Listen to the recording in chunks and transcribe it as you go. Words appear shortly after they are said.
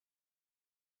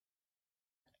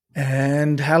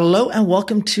And hello and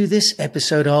welcome to this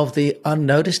episode of The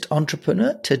Unnoticed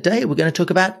Entrepreneur. Today we're going to talk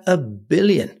about a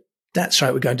billion. That's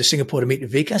right. We're going to Singapore to meet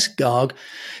Vikas Garg,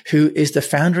 who is the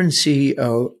founder and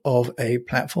CEO of a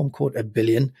platform called A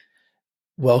Billion.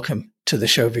 Welcome to the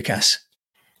show, Vikas.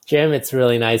 Jim, it's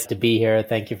really nice to be here.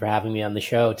 Thank you for having me on the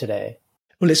show today.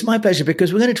 Well, it's my pleasure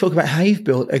because we're going to talk about how you've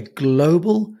built a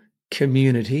global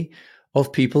community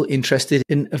of people interested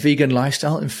in a vegan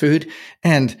lifestyle and food.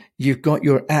 And you've got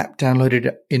your app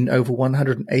downloaded in over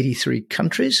 183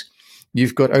 countries.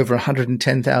 You've got over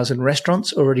 110,000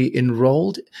 restaurants already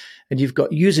enrolled, and you've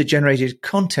got user-generated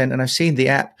content. And I've seen the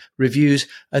app reviews,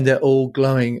 and they're all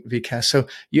glowing, Vikas. So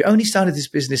you only started this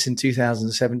business in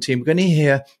 2017. We're going to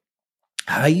hear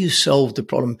how you solved the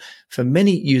problem for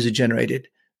many user-generated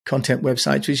content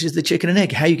websites, which is the chicken and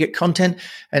egg, how you get content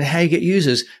and how you get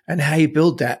users and how you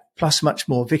build that, plus much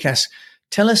more. Vikas,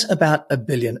 tell us about A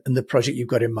Billion and the project you've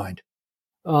got in mind.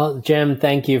 Well, Jim,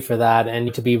 thank you for that.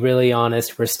 And to be really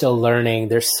honest, we're still learning.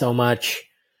 There's so much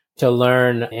to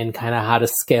learn in kind of how to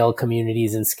scale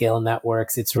communities and scale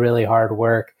networks. It's really hard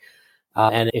work.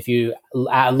 And if you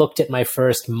looked at my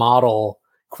first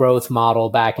growth model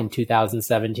back in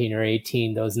 2017 or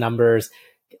 18, those numbers,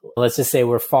 let's just say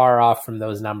we're far off from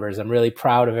those numbers. I'm really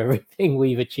proud of everything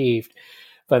we've achieved,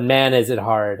 but man, is it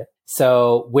hard.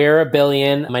 So we're A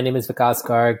Billion. My name is Vikas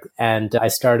Garg, and I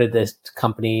started this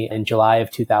company in July of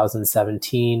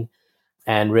 2017.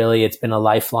 And really, it's been a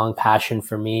lifelong passion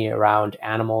for me around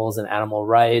animals and animal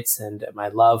rights and my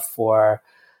love for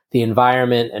the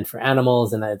environment and for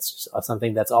animals. And it's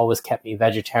something that's always kept me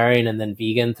vegetarian and then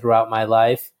vegan throughout my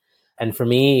life. And for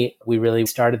me, we really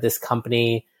started this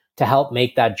company to help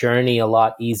make that journey a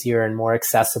lot easier and more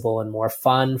accessible and more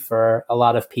fun for a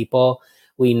lot of people.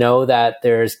 We know that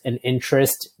there's an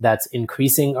interest that's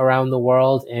increasing around the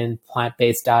world in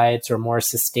plant-based diets or more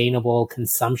sustainable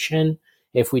consumption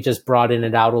if we just broaden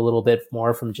it out a little bit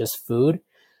more from just food.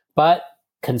 But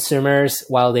consumers,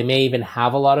 while they may even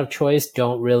have a lot of choice,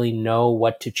 don't really know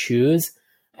what to choose.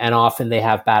 And often they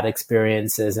have bad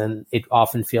experiences, and it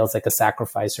often feels like a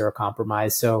sacrifice or a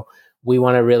compromise. So we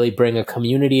want to really bring a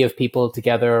community of people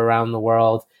together around the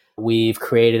world. We've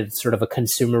created sort of a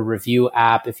consumer review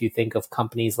app. If you think of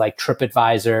companies like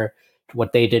TripAdvisor,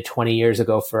 what they did 20 years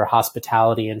ago for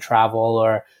hospitality and travel,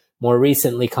 or more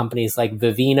recently, companies like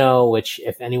Vivino, which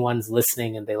if anyone's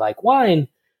listening and they like wine,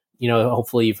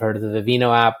 hopefully you've heard of the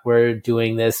Vivino app. We're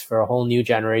doing this for a whole new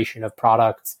generation of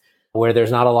products where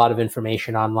there's not a lot of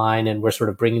information online, and we're sort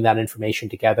of bringing that information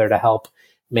together to help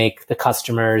make the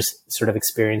customer's sort of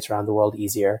experience around the world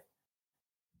easier.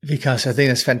 Vikas, I think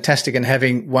that's fantastic. And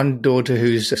having one daughter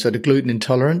who's sort of gluten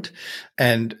intolerant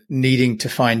and needing to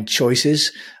find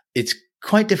choices, it's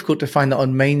quite difficult to find that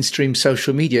on mainstream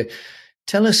social media.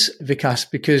 Tell us, Vikas,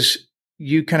 because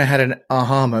you kind of had an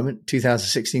aha moment,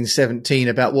 2016-17,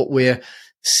 about what we're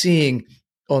seeing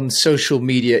on social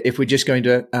media if we're just going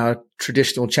to our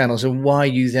traditional channels, and why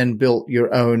you then built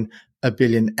your own A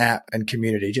Billion app and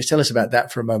community. Just tell us about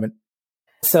that for a moment.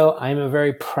 So I'm a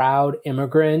very proud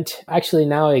immigrant. Actually,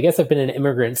 now I guess I've been an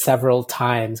immigrant several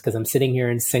times because I'm sitting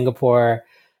here in Singapore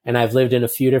and I've lived in a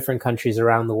few different countries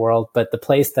around the world. But the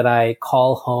place that I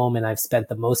call home and I've spent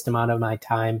the most amount of my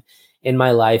time in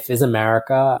my life is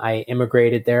America. I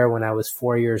immigrated there when I was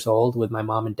 4 years old with my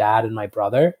mom and dad and my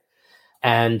brother.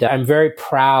 And I'm very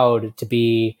proud to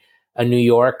be a New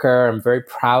Yorker. I'm very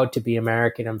proud to be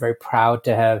American. I'm very proud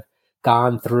to have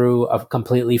gone through a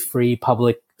completely free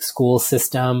public school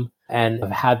system and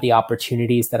have had the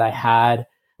opportunities that I had.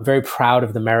 I'm very proud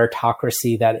of the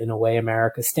meritocracy that, in a way,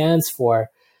 America stands for.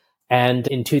 And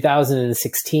in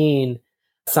 2016,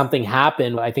 something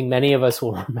happened. I think many of us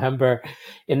will remember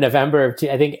in November of,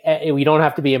 I think we don't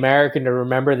have to be American to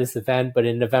remember this event, but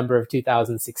in November of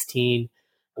 2016,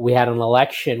 we had an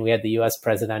election. We had the US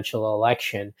presidential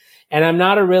election. And I'm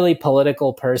not a really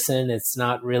political person. It's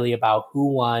not really about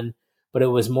who won, but it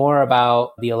was more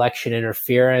about the election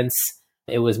interference.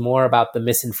 It was more about the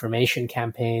misinformation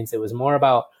campaigns. It was more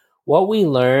about what we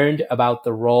learned about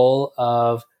the role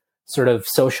of sort of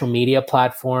social media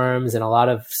platforms and a lot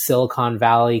of Silicon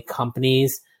Valley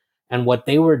companies and what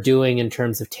they were doing in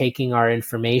terms of taking our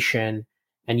information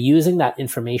and using that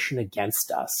information against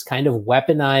us, kind of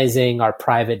weaponizing our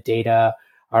private data,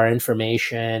 our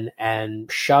information,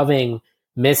 and shoving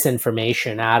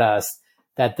misinformation at us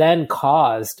that then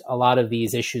caused a lot of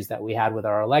these issues that we had with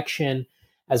our election,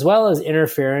 as well as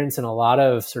interference in a lot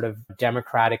of sort of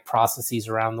democratic processes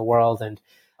around the world, and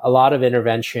a lot of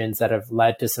interventions that have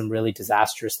led to some really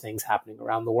disastrous things happening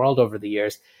around the world over the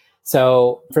years.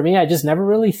 So for me, I just never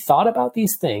really thought about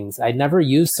these things. I'd never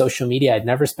used social media. I'd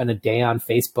never spent a day on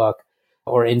Facebook.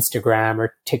 or Instagram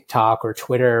or TikTok or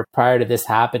Twitter prior to this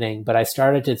happening, but I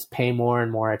started to pay more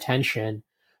and more attention.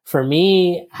 For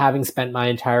me, having spent my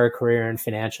entire career in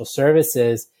financial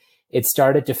services, it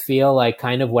started to feel like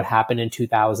kind of what happened in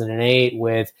 2008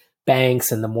 with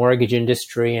banks and the mortgage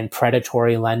industry and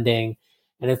predatory lending.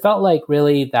 And it felt like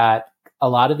really that a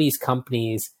lot of these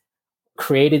companies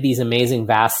created these amazing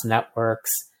vast networks.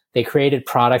 They created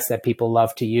products that people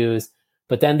love to use,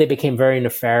 but then they became very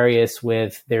nefarious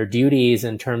with their duties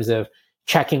in terms of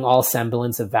checking all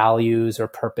semblance of values or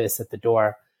purpose at the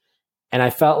door. And I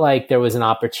felt like there was an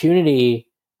opportunity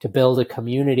to build a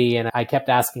community. And I kept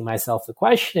asking myself the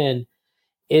question,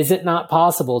 is it not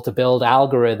possible to build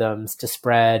algorithms to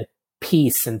spread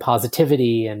peace and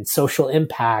positivity and social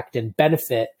impact and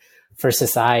benefit for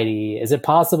society? Is it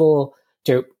possible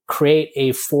to create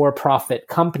a for-profit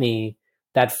company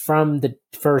that from the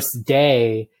first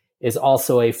day is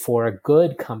also a for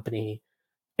good company?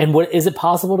 And is it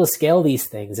possible to scale these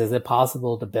things? Is it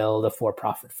possible to build a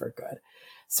for-profit for good?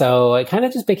 So I kind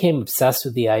of just became obsessed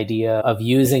with the idea of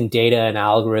using data and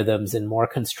algorithms in more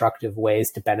constructive ways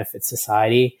to benefit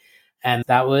society. And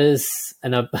that was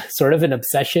sort of an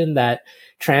obsession that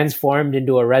transformed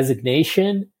into a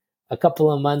resignation a couple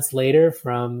of months later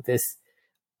from this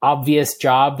obvious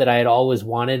job that I had always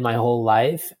wanted my whole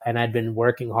life and I'd been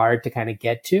working hard to kind of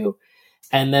get to.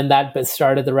 And then that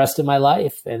started the rest of my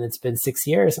life. And it's been 6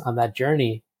 years on that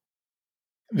journey.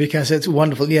 Because it's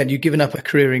wonderful. Yeah, you've given up a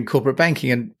career in corporate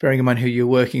banking, and bearing in mind who you're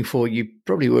working for, you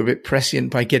probably were a bit prescient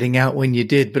by getting out when you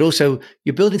did, but also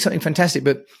you're building something fantastic.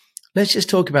 But let's just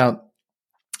talk about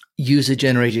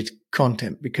user-generated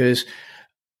content, because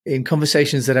in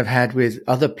conversations that I've had with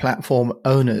other platform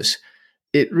owners,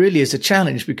 it really is a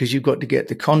challenge because you've got to get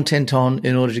the content on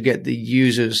in order to get the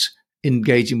users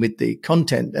engaging with the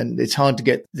content. And it's hard to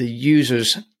get the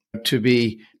users to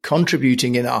be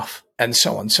contributing enough and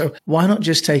so on. So why not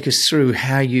just take us through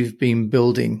how you've been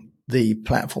building the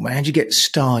platform? How did you get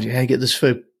started? How did you get this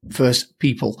first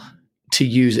people to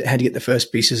use it? How do you get the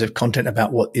first pieces of content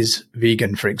about what is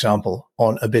vegan, for example,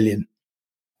 on a billion?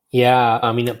 Yeah,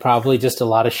 I mean, probably just a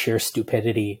lot of sheer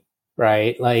stupidity,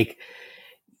 right? Like,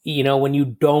 when you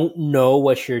don't know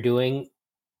what you're doing,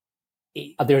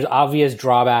 there's obvious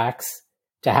drawbacks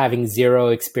to having zero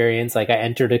experience. Like I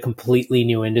entered a completely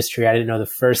new industry. I didn't know the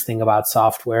first thing about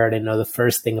software. I didn't know the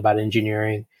first thing about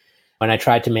engineering. When I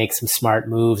tried to make some smart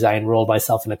moves, I enrolled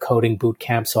myself in a coding boot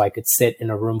camp so I could sit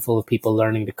in a room full of people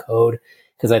learning to code.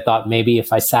 Because I thought maybe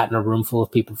if I sat in a room full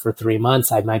of people for 3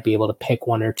 months, I might be able to pick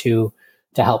one or two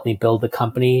to help me build the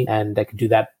company. And I could do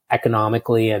that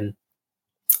economically. And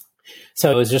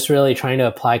so it was just really trying to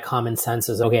apply common sense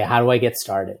as, okay, how do I get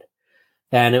started?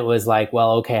 Then it was like,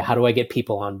 well, okay, how do I get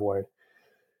people on board?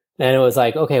 Then it was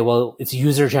like, okay, well, it's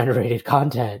user-generated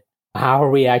content. How are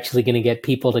we actually going to get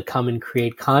people to come and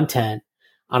create content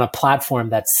on a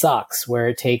platform that sucks, where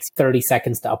it takes 30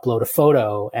 seconds to upload a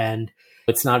photo and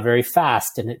it's not very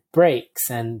fast and it breaks?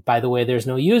 And by the way, there's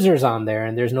no users on there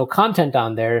and there's no content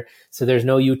on there. So there's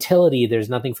no utility. There's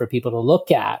nothing for people to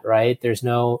look at, right? There's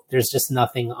just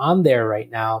nothing on there right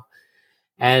now.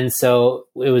 And so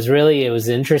it was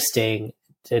interesting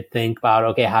to think about,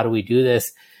 okay, how do we do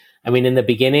this? I mean, in the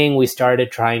beginning, we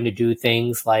started trying to do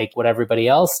things like what everybody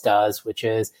else does, which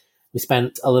is we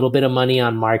spent a little bit of money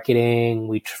on marketing.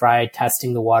 We tried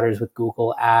testing the waters with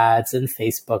Google ads and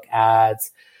Facebook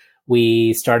ads.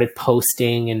 We started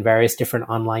posting in various different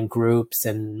online groups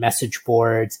and message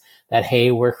boards that,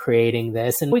 hey, we're creating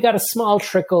this. And we got a small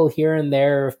trickle here and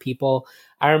there of people.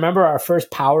 I remember our first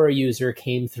power user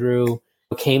came through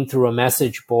a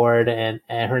message board, and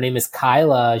her name is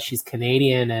Kyla. She's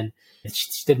Canadian, and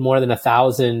she did more than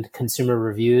 1,000 consumer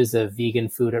reviews of vegan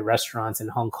food at restaurants in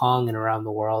Hong Kong and around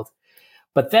the world.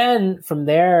 But then from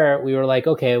there, we were like,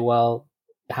 okay, well,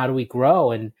 how do we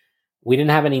grow? And we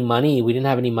didn't have any money. We didn't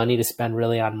have any money to spend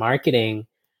really on marketing.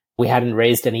 We hadn't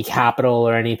raised any capital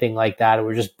or anything like that. We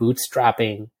were just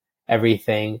bootstrapping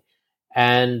everything.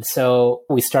 And so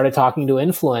we started talking to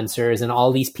influencers and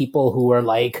all these people who were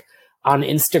like on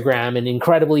Instagram and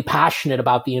incredibly passionate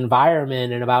about the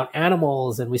environment and about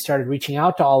animals. And we started reaching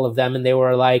out to all of them, and they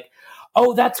were like,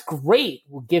 oh, that's great.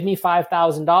 Well, give me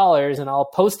 $5,000 and I'll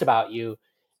post about you.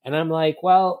 And I'm like,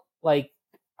 well, like,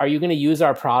 are you going to use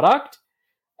our product?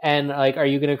 And like, are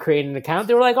you going to create an account?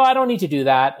 They were like, oh, I don't need to do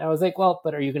that. And I was like, well,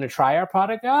 but are you going to try our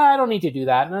product? Oh, I don't need to do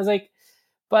that. And I was like,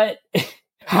 but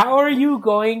how are you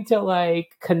going to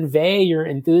like convey your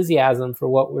enthusiasm for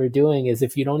what we're doing as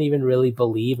if you don't even really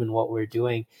believe in what we're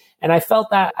doing? And I felt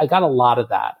that I got a lot of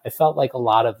that. I felt like a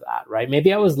lot of that, right?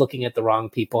 Maybe I was looking at the wrong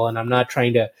people, and I'm not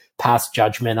trying to pass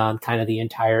judgment on kind of the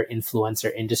entire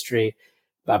influencer industry.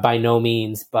 by no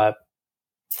means, but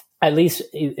at least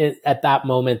at that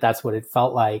moment, that's what it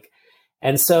felt like.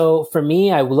 And so for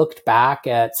me, I looked back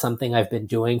at something I've been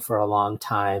doing for a long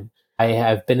time. I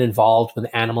have been involved with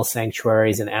animal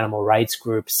sanctuaries and animal rights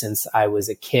groups since I was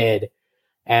a kid.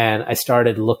 And I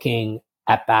started looking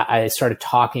at that. I started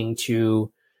talking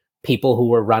to people who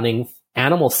were running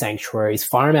animal sanctuaries,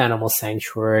 farm animal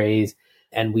sanctuaries.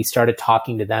 And we started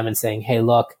talking to them and saying, hey,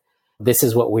 look, this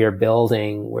is what we're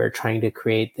building. We're trying to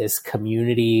create this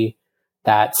community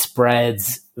that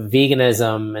spreads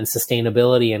veganism and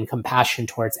sustainability and compassion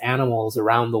towards animals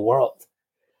around the world.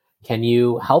 Can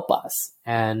you help us?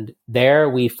 And there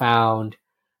we found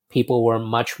people were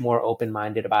much more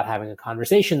open-minded about having a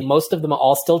conversation. Most of them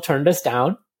all still turned us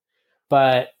down.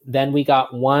 But then we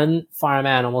got one farm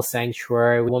animal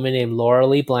sanctuary, a woman named Laura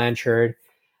Lee Blanchard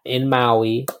in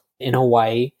Maui, in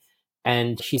Hawaii.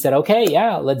 And she said, okay,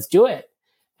 yeah, let's do it.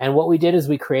 And what we did is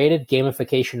we created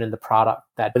gamification in the product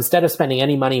that instead of spending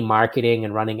any money marketing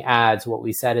and running ads, what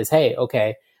we said is, hey,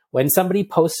 okay, when somebody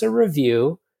posts a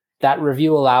review, that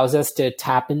review allows us to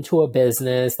tap into a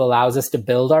business, allows us to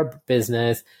build our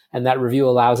business, and that review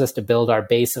allows us to build our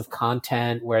base of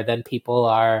content where then people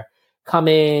are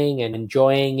coming and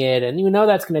enjoying it. And you know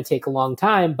that's going to take a long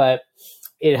time, but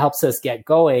it helps us get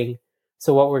going.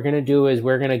 So what we're going to do is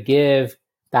we're going to give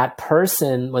that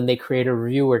person, when they create a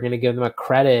review, we're going to give them a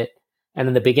credit. And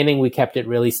in the beginning, we kept it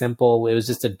really simple. It was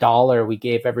just $1. We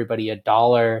gave everybody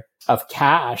 $1 of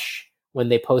cash when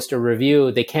they post a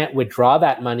review. They can't withdraw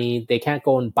that money. They can't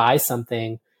go and buy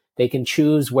something. They can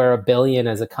choose where $1 billion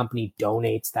as a company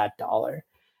donates that dollar.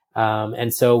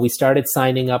 And so we started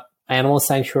signing up animal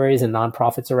sanctuaries and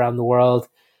nonprofits around the world.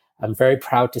 I'm very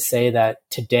proud to say that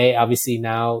today, obviously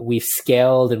now we've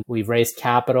scaled and we've raised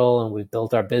capital and we've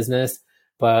built our business,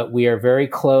 but we are very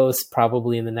close,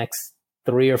 probably in the next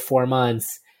 3 or 4 months,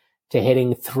 to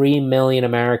hitting 3 million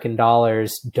American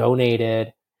dollars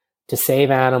donated to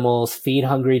save animals, feed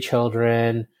hungry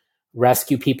children,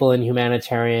 rescue people in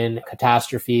humanitarian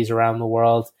catastrophes around the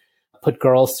world, put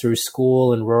girls through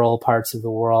school in rural parts of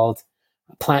the world,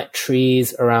 plant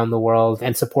trees around the world,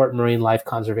 and support marine life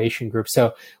conservation groups.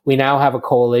 So we now have a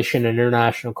coalition, an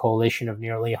international coalition of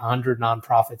nearly 100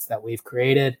 nonprofits that we've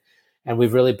created. And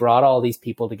we've really brought all these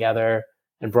people together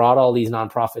and brought all these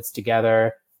nonprofits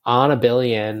together on $1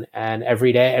 billion and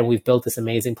every day. And we've built this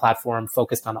amazing platform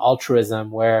focused on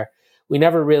altruism where we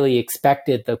never really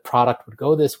expected the product would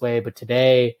go this way. But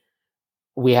today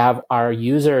we have our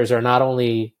users are not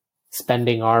only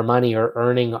spending our money or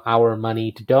earning our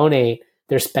money to donate,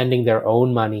 they're spending their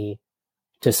own money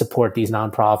to support these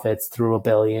nonprofits through $1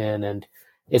 billion. And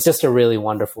it's just a really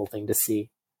wonderful thing to see.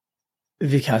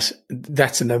 Vikas,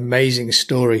 that's an amazing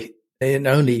story in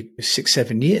only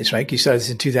 6-7 years, right? You started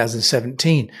this in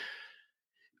 2017.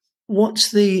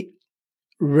 What's the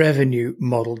revenue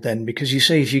model then? Because you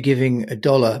say if you're giving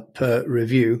 $1 per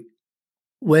review,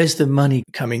 where's the money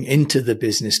coming into the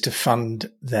business to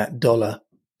fund that $1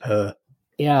 per?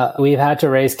 Yeah, we've had to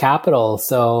raise capital.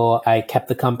 So I kept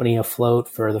the company afloat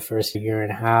for the first year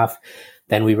and a half.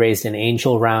 Then we raised an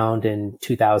angel round in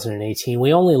 2018.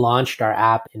 We only launched our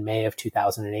app in May of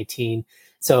 2018.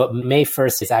 So May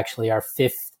 1st is actually our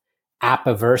 5th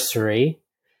app-iversary.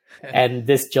 And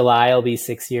this July will be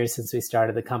 6 years since we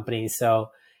started the company.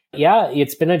 So yeah,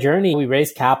 it's been a journey. We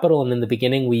raised capital. And in the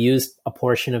beginning, we used a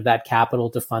portion of that capital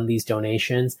to fund these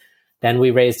donations. Then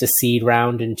we raised a seed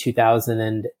round in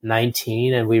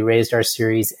 2019, and we raised our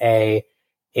Series A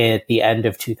at the end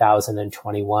of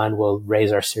 2021. We'll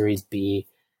raise our Series B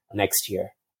next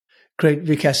year. Great,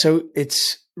 Vikas. So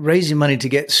it's raising money to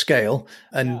get scale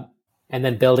and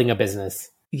then building a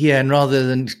business. Yeah, and rather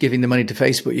than giving the money to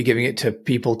Facebook, you're giving it to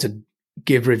people to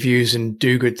give reviews and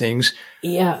do good things.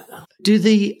 Yeah. Do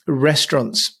the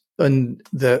restaurants and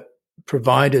the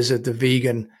providers of the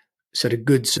vegan sort of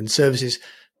goods and services,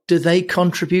 do they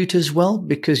contribute as well?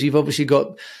 Because you've obviously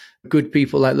got good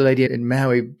people like the lady in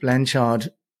Maui,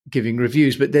 Blanchard, giving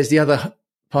reviews, but there's the other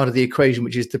part of the equation,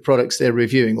 which is the products they're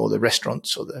reviewing or the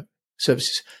restaurants or the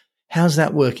services. How's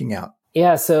that working out?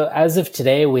 Yeah, so as of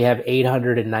today, we have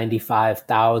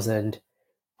 895,000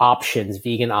 options,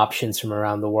 vegan options from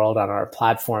around the world on our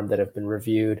platform that have been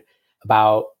reviewed.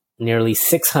 About nearly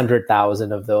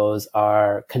 600,000 of those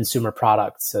are consumer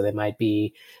products. So they might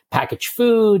be packaged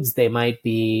foods, they might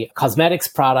be cosmetics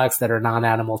products that are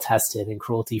non-animal tested and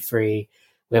cruelty-free.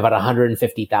 We have about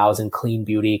 150,000 clean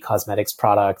beauty cosmetics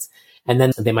products. And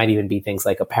then they might even be things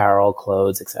like apparel,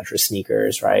 clothes, etc.,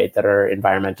 sneakers, right, that are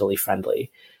environmentally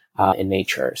friendly in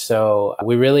nature. So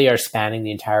we really are spanning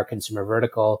the entire consumer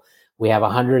vertical. We have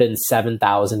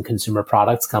 107,000 consumer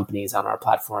products companies on our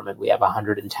platform, and we have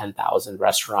 110,000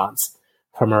 restaurants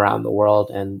from around the world.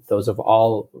 And those of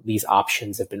all these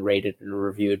options have been rated and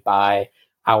reviewed by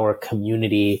our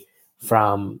community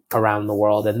from around the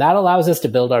world. And that allows us to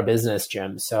build our business,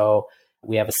 Jim. So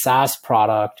we have a SaaS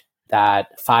product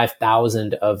that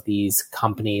 5,000 of these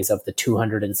companies, of the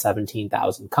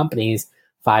 217,000 companies,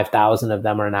 5,000 of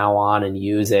them are now on and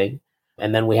using.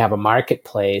 And then we have a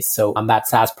marketplace. So on that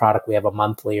SaaS product, we have a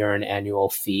monthly or an annual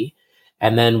fee.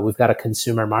 And then we've got a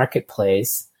consumer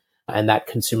marketplace. And that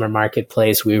consumer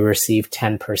marketplace, we receive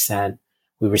 10%.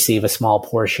 We receive a small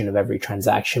portion of every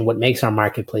transaction. What makes our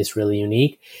marketplace really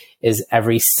unique is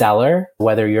every seller,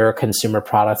 whether you're a consumer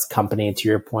products company, and to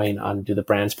your point on do the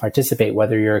brands participate,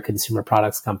 whether you're a consumer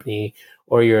products company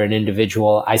or you're an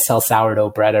individual. I sell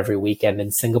sourdough bread every weekend in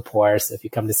Singapore. So if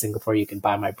you come to Singapore, you can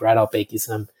buy my bread. I'll bake you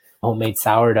some homemade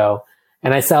sourdough.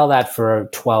 And I sell that for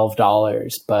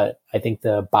 $12, but I think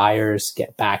the buyers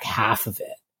get back half of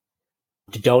it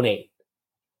to donate.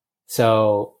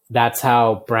 So that's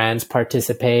how brands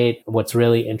participate. What's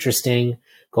really interesting,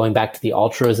 going back to the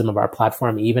altruism of our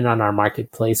platform, even on our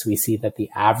marketplace, we see that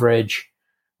the average,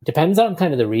 depends on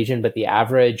kind of the region, but the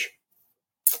average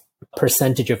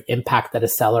percentage of impact that a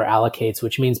seller allocates,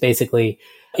 which means basically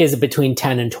is between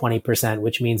 10 and 20%,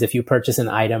 which means if you purchase an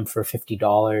item for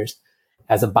 $50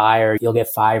 as a buyer, you'll get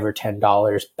 $5 or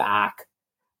 $10 back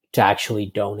to actually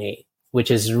donate, which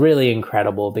is really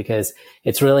incredible because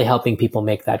it's really helping people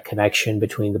make that connection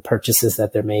between the purchases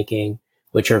that they're making,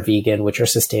 which are vegan, which are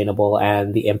sustainable,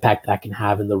 and the impact that can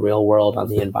have in the real world on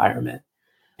the environment.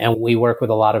 And we work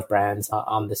with a lot of brands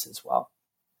on this as well.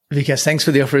 Vikas, thanks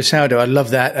for the offer of sourdough. I love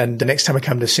that. And the next time I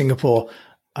come to Singapore,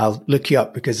 I'll look you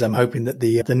up because I'm hoping that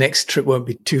the next trip won't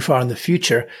be too far in the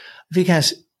future.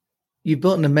 Vikas, you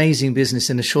built an amazing business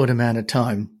in a short amount of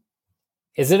time.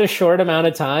 Is it a short amount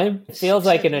of time? It feels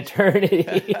like an eternity.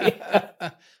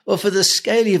 Well, for the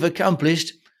scale you've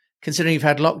accomplished, considering you've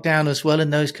had lockdown as well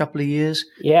in those couple of years.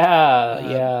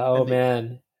 Yeah. Oh,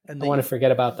 man. I want to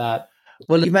forget about that.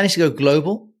 Well, you managed to go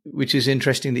global, which is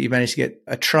interesting that you managed to get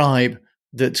a tribe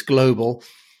that's global.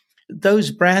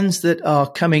 Those brands that are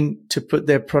coming to put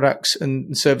their products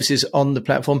and services on the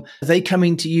platform, are they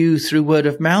coming to you through word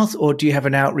of mouth, or do you have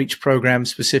an outreach program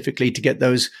specifically to get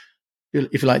those,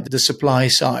 if you like, the supply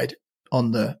side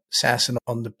on the SaaS and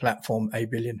on the platform A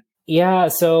Billion? Yeah.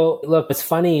 So look, it's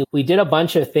funny. We did a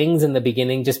bunch of things in the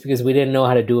beginning just because we didn't know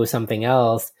how to do something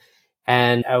else.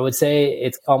 And I would say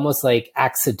it's almost like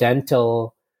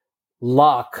accidental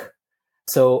luck.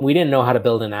 So we didn't know how to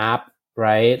build an app,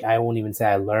 right? I won't even say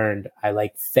I learned.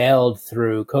 I failed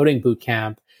through coding boot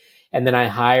camp. And then I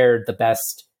hired the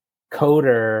best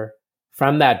coder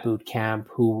from that boot camp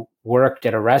who worked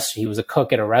at a restaurant. He was a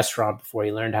cook at a restaurant before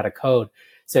he learned how to code.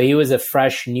 So he was a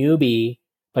fresh newbie,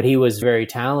 but he was very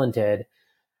talented,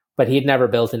 but he'd never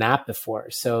built an app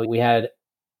before. So we had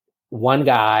one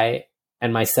guy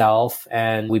and myself,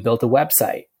 and we built a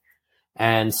website.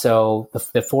 And so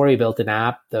before we built an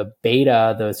app, the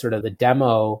beta, the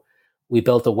demo, we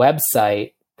built a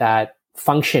website that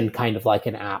functioned kind of like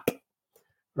an app,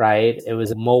 right? It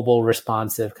was a mobile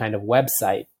responsive kind of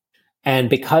website. And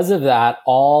because of that,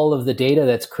 all of the data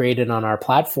that's created on our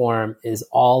platform is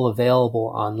all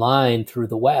available online through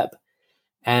the web.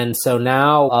 And so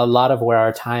now a lot of where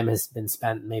our time has been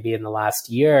spent maybe in the last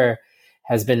year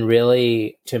has been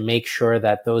really to make sure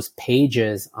that those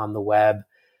pages on the web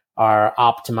are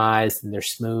optimized and they're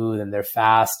smooth and they're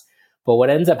fast. But what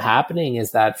ends up happening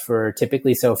is that for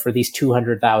these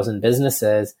 200,000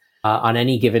 businesses, on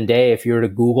any given day, if you were to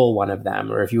Google one of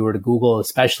them, or if you were to Google,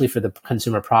 especially for the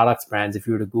consumer products brands, if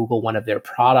you were to Google one of their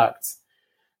products,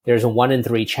 there's a 1 in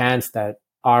 3 chance that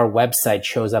our website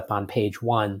shows up on page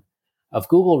 1 of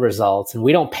Google results. And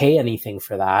we don't pay anything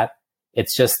for that.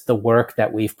 It's just the work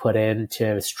that we've put into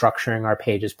structuring our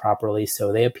pages properly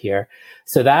so they appear.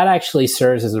 So that actually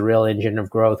serves as a real engine of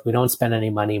growth. We don't spend any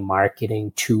money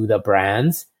marketing to the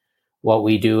brands. What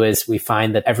we do is we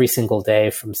find that every single day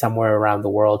from somewhere around the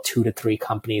world, 2 to 3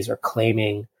 companies are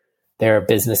claiming their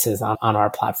businesses on our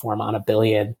platform on A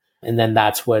Billion. And then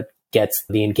that's what gets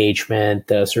the engagement,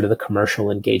 the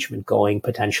commercial engagement going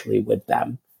potentially with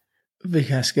them.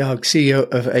 Vikas Garg, CEO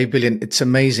of A Billion. It's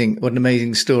amazing. What an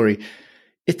amazing story.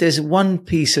 If there's one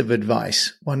piece of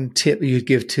advice, one tip you'd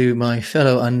give to my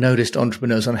fellow unnoticed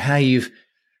entrepreneurs on how you've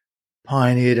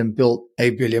pioneered and built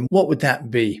A Billion, what would that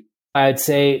be? I'd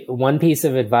say one piece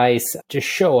of advice, just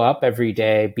show up every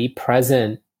day, be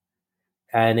present.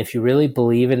 And if you really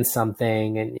believe in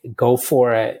something, and go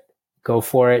for it,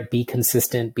 be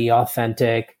consistent, be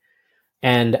authentic.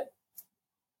 And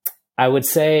I would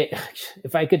say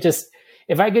if I could just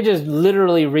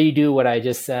literally redo what I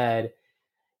just said,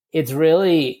 it's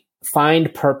really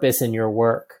find purpose in your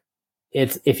work.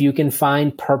 It's if you can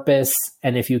find purpose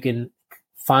and if you can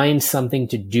find something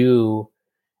to do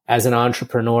as an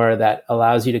entrepreneur that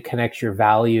allows you to connect your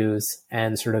values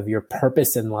and sort of your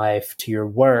purpose in life to your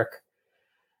work,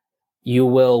 you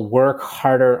will work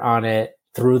harder on it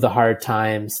through the hard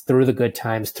times, through the good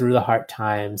times, through the hard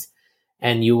times,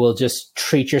 and you will just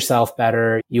treat yourself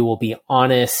better. You will be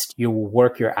honest. You will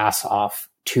work your ass off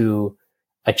to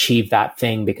achieve that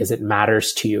thing because it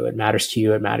matters to you. It matters to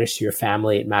you. It matters to your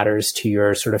family. It matters to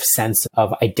your sort of sense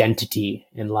of identity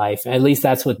in life. At least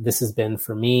that's what this has been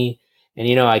for me. And,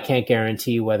 you know, I can't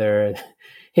guarantee whether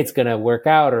it's going to work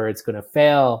out or it's going to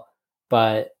fail,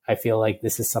 but I feel like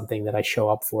this is something that I show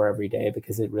up for every day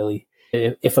because it really,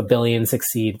 if a billion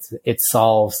succeeds, it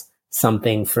solves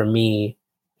something for me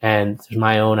and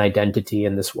my own identity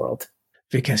in this world.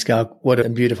 Vikas, Garg, what a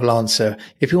beautiful answer.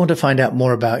 If you want to find out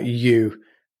more about you,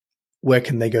 where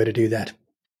can they go to do that?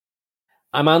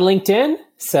 I'm on LinkedIn,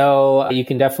 so you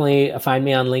can definitely find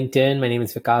me on LinkedIn. My name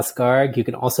is Vikas Garg. You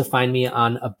can also find me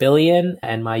on A Billion,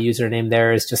 and my username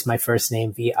there is just my first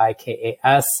name,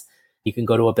 Vikas. You can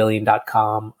go to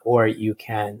abillion.com, or you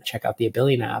can check out the A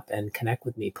Billion app and connect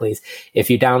with me, please. If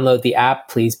you download the app,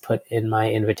 please put in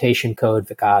my invitation code,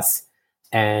 Vikas,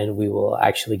 and we will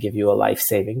actually give you a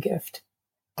life-saving gift.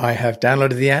 I have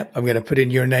downloaded the app. I'm going to put in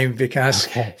your name, Vikas.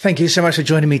 Okay. Thank you so much for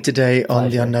joining me today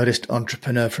on The Unnoticed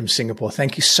Entrepreneur from Singapore.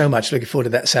 Thank you so much. Looking forward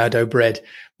to that sourdough bread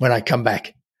when I come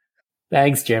back.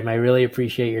 Thanks, Jim. I really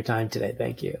appreciate your time today.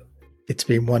 Thank you. It's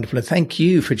been wonderful. And thank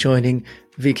you for joining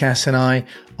Vikas and I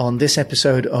on this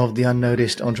episode of The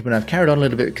Unnoticed Entrepreneur. I've carried on a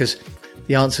little bit because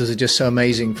the answers are just so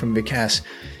amazing from Vikas.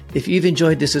 If you've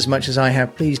enjoyed this as much as I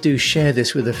have, please do share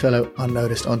this with a fellow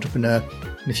unnoticed entrepreneur.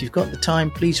 And if you've got the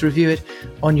time, please review it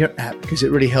on your app because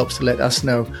it really helps to let us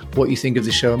know what you think of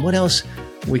the show and what else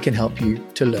we can help you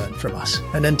to learn from us.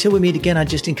 And until we meet again, I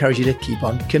just encourage you to keep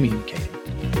on communicating.